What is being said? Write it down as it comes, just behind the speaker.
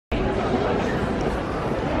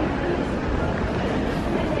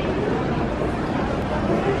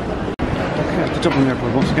Dublin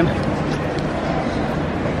airport once again.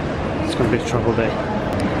 It's going to be a travel day.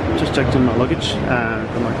 Just checked in my luggage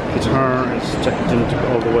and my guitar is checked in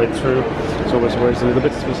all the way through. It's always worries a little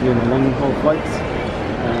bit, especially on the long haul flights.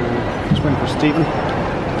 Just waiting for Stephen.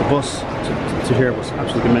 The bus to here was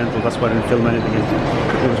absolutely mental. That's why I didn't film anything.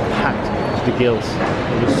 It was packed to the gills.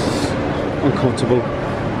 It was uncomfortable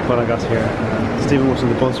when I got here. Stephen was in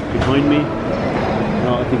the bus behind me.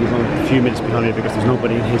 I think he's only a few minutes behind me because there's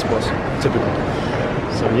nobody in his bus. Typical.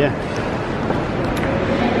 So yeah,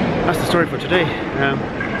 that's the story for today.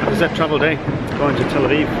 It was that travel day, going to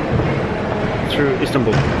Tel-Aviv through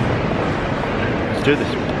Istanbul. Let's do this.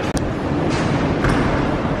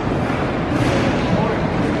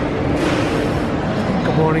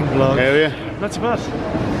 Good morning, vlog. How are you? Not too bad.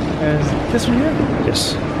 This one here?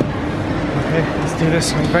 Yes. Okay, let's do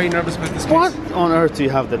this. I'm very nervous about this case. What on earth do you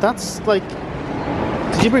have there? That's like...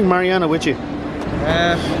 Did you bring Mariana with you?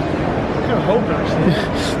 I'm kind of hoping actually.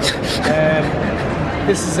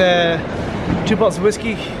 This is 2 bottles of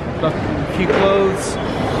whiskey, got a few clothes,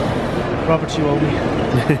 Robert, you owe me.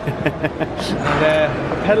 And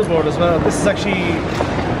a pedal board as well. This is actually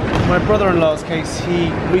my brother-in-law's case.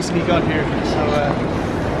 He recently got here, so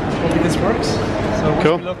hopefully this works. So wish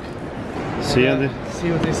cool. me luck. See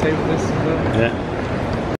what they say with this as well. Yeah.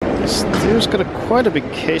 This dude's got quite a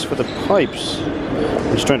big case for the pipes.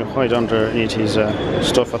 He's trying to hide underneath his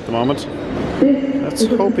stuff at the moment. Let's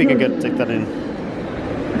hope he can take that in.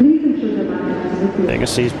 You can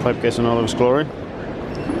see his pipe case in all of its glory.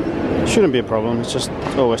 Shouldn't be a problem. It just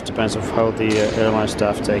always depends on how the airline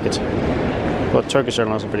staff take it. But Turkish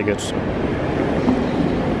Airlines are pretty good. So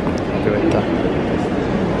happy with that.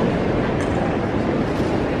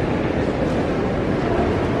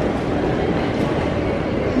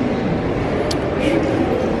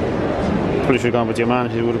 Probably should have gone with your man.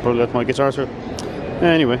 He would have probably let my guitar through.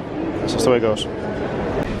 Anyway, that's just the way it goes.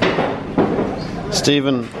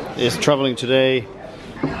 Stephen is travelling today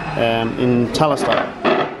in Tallaght.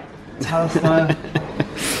 Tallaght.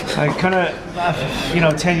 I kind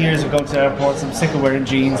of, 10 years of going to airports, I'm sick of wearing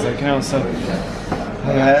jeans, like, so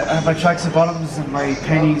I have my tracksuit bottoms and my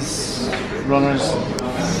pennies runners.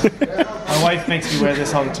 My wife makes me wear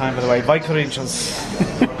this all the time, by the way. Vai on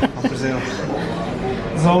Brazil.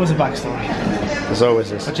 There's always a backstory. There's always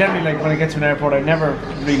this. But generally, like, when I get to an airport, I never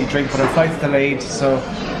really drink, but our flight's delayed, so,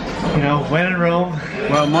 when in Rome.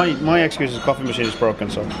 Well, my excuse is the coffee machine is broken,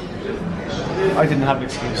 so. I didn't have an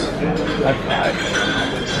excuse.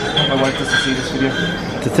 My wife doesn't see this video.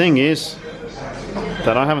 The thing is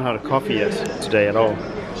that I haven't had a coffee yet today at all.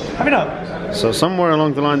 Have you not? So somewhere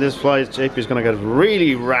along the line this flight, JP is going to get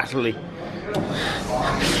really rattly.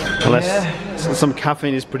 Unless some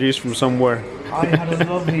caffeine is produced from somewhere. I had a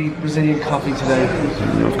lovely Brazilian coffee today.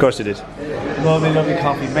 Of course you did. Lovely, lovely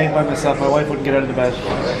coffee, made by myself. My wife wouldn't get out of the bed.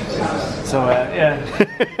 So, yeah.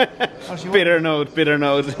 Bitter note.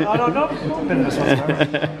 Oh, no, bitterness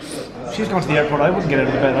whatsoever. She's going to the airport, I wouldn't get out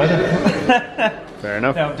of the bed either. Fair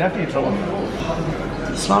enough. Yeah, I'm definitely in trouble.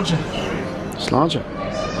 Sláinte. Sláinte.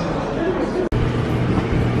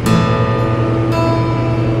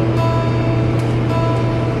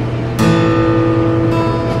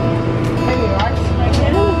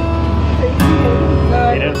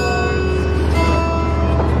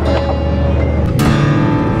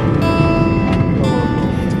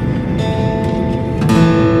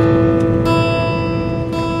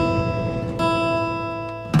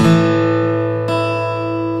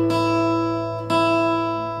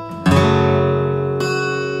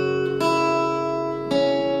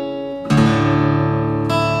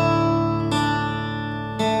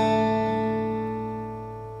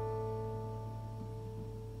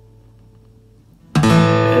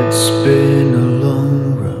 It's been a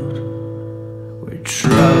long road. We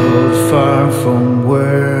traveled far from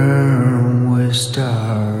where we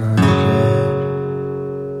started.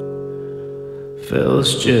 Feels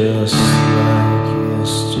just like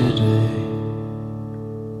yesterday.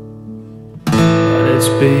 But it's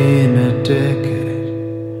been a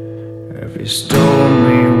decade. Every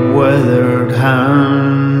stormy weathered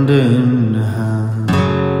hand in hand.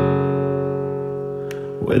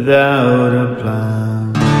 Without a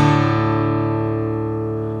plan,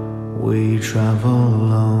 we travel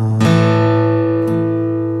alone.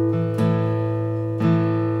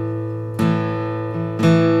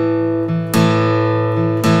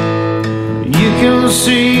 You can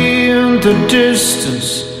see in the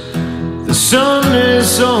distance the sun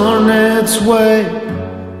is on its way.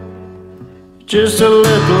 Just a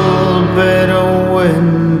little bit of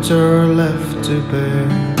winter left to bear.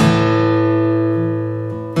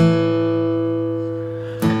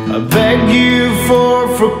 I beg you for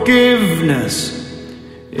forgiveness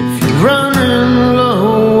if you're running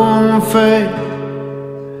low on faith.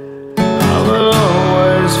 I will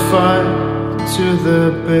always fight to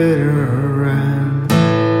the bitter end,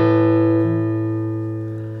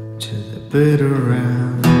 to the bitter end.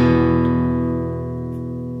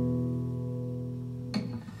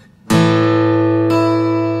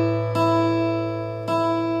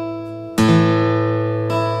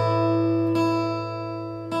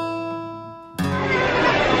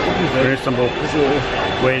 We're in Istanbul,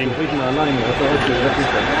 waiting.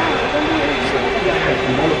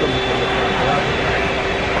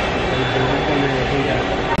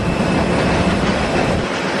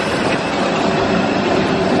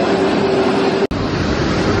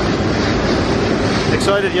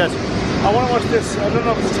 Excited yet? I want to watch this. I don't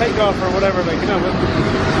know if it's takeoff or whatever, like, you know, but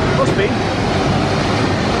must be.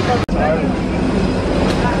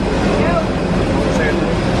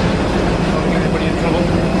 Don't get anybody in trouble.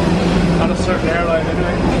 Not a certain airline,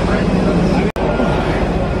 anyway.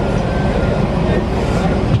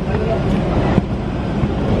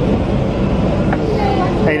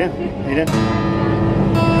 How you doing? How you doing?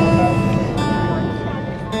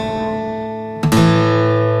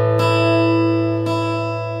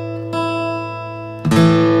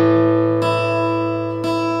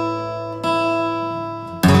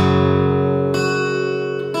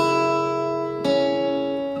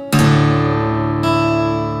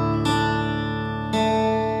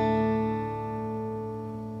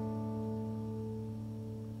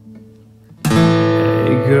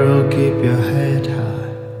 Girl, keep your head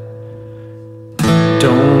high.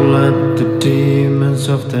 Don't let the demons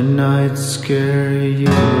of the night scare you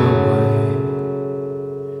away.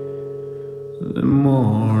 The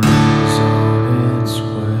morning's on its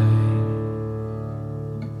way,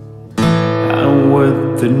 and with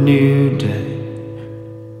the new day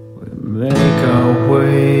we make our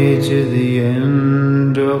way to the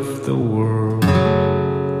end of the world.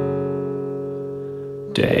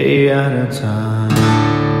 Day at a time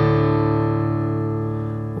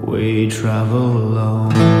we travel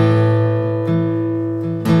alone.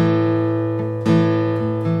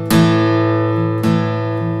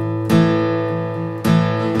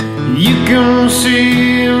 You can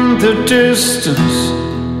see in the distance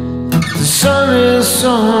the sun is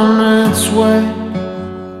on its way.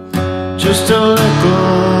 Just a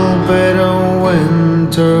little bit of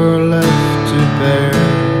winter left to bear.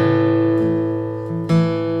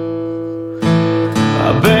 I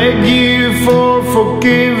beg you for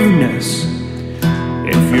forgiveness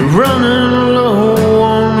if you're running low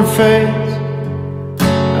on faith.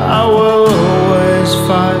 I will always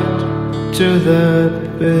fight to the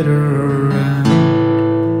bitter end.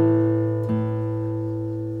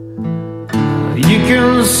 You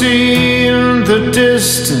can see in the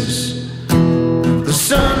distance the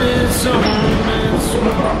sun is on its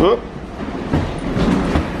way.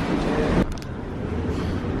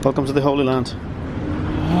 Welcome to the Holy Land.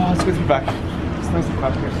 Oh, it's good to be back. It's nice to be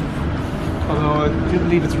back here. Although I do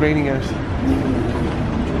believe it's raining out.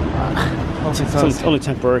 It's only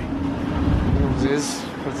temporary. It is.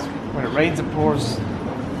 When it rains, it pours.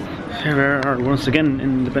 Here we are once again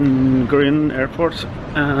in the Ben Gurion airport,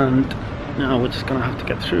 and now we're just gonna have to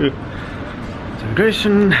get through the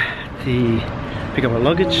immigration, pick up our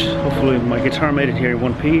luggage. Hopefully my guitar made it here in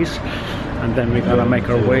one piece, and then we're gonna make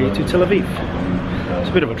our way to Tel Aviv. It's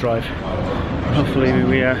a bit of a drive. Hopefully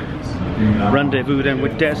we rendezvous then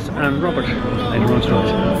with Des and Robert later on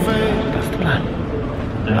tonight. That's the plan.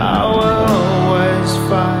 I will always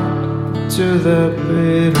fight to the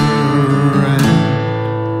bitter end,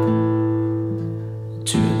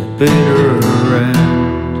 to the bitter end.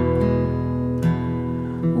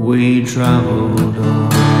 We traveled on.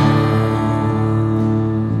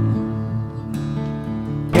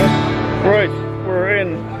 Right, we're in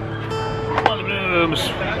Blooms.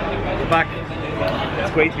 Back.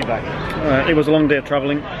 It's great to be back. It was a long day of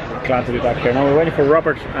travelling. Glad to be back here. Now we're waiting for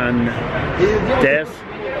Robert and Des,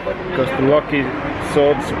 because the lucky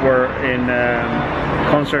sods were in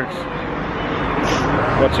concerts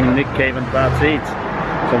watching Nick Cave and Bad Seeds.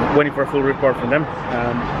 So I'm waiting for a full report from them.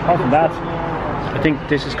 Apart from that, I think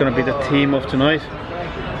this is going to be the theme of tonight.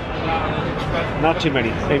 Not too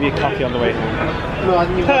many. Maybe a coffee on the way.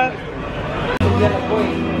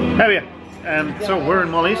 How are you? So we're in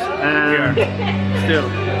Molly's, and still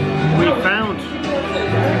we found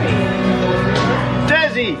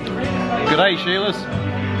Desi. G'day, Sheilas.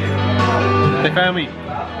 They found me.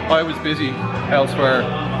 I was busy elsewhere.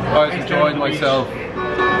 I was enjoying myself.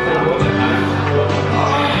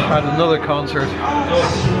 Had another concert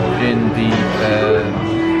in the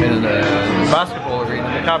basketball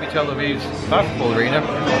arena Maccabi Tel-Aviv's basketball arena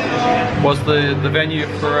was the venue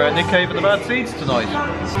for Nick Cave and the Bad Seeds tonight.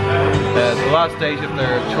 The last date of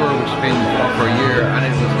their tour, which has been on for a year, and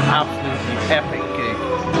it was an absolutely epic gig.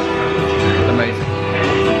 Amazing.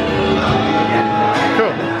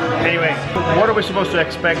 Cool. Anyway, what are we supposed to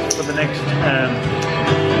expect for the next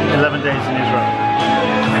 11 days in Israel?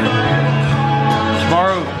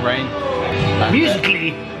 Tomorrow, rain.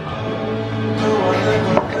 Musically!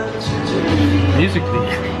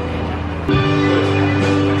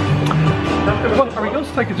 Well, are we going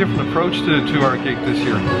to take a different approach to our gig this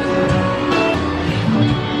year?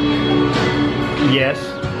 Yes.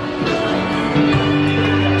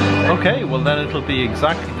 Okay, well then it'll be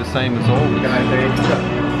exactly the same as always.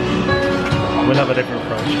 We'll have a different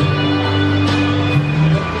approach.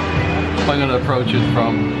 I'm going to approach it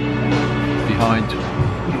from behind.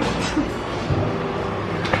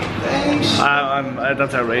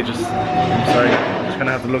 That's outrageous. I'm sorry. I'm just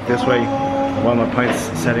gonna have to look this way while my pint's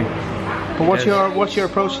setting. But what's your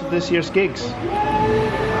approach to this year's gigs?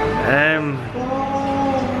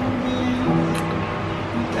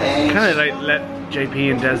 Kind of like let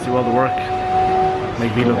JP and Des do all the work,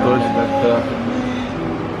 make me look good.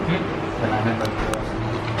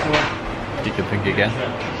 You can think again.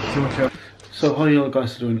 So how you all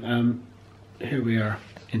guys doing? Here we are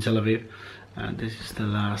in Tel Aviv, and this is the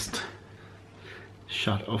last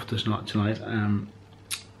shot of this night tonight.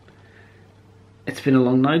 It's been a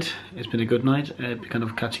long night. It's been a good night. Kind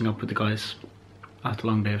of catching up with the guys after a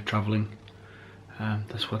long day of traveling.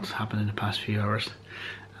 That's what's happened in the past few hours.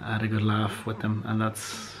 I had a good laugh with them, and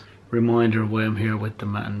that's a reminder of why I'm here with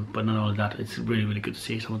them. But not only that, it's really good to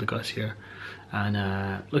see some of the guys here, and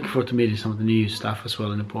looking forward to meeting some of the new staff as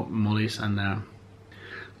well in the Mullies, and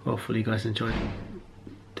hopefully you guys enjoyed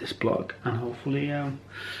this blog, and hopefully I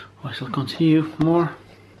shall continue more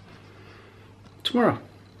tomorrow.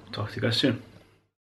 Talk to you guys soon.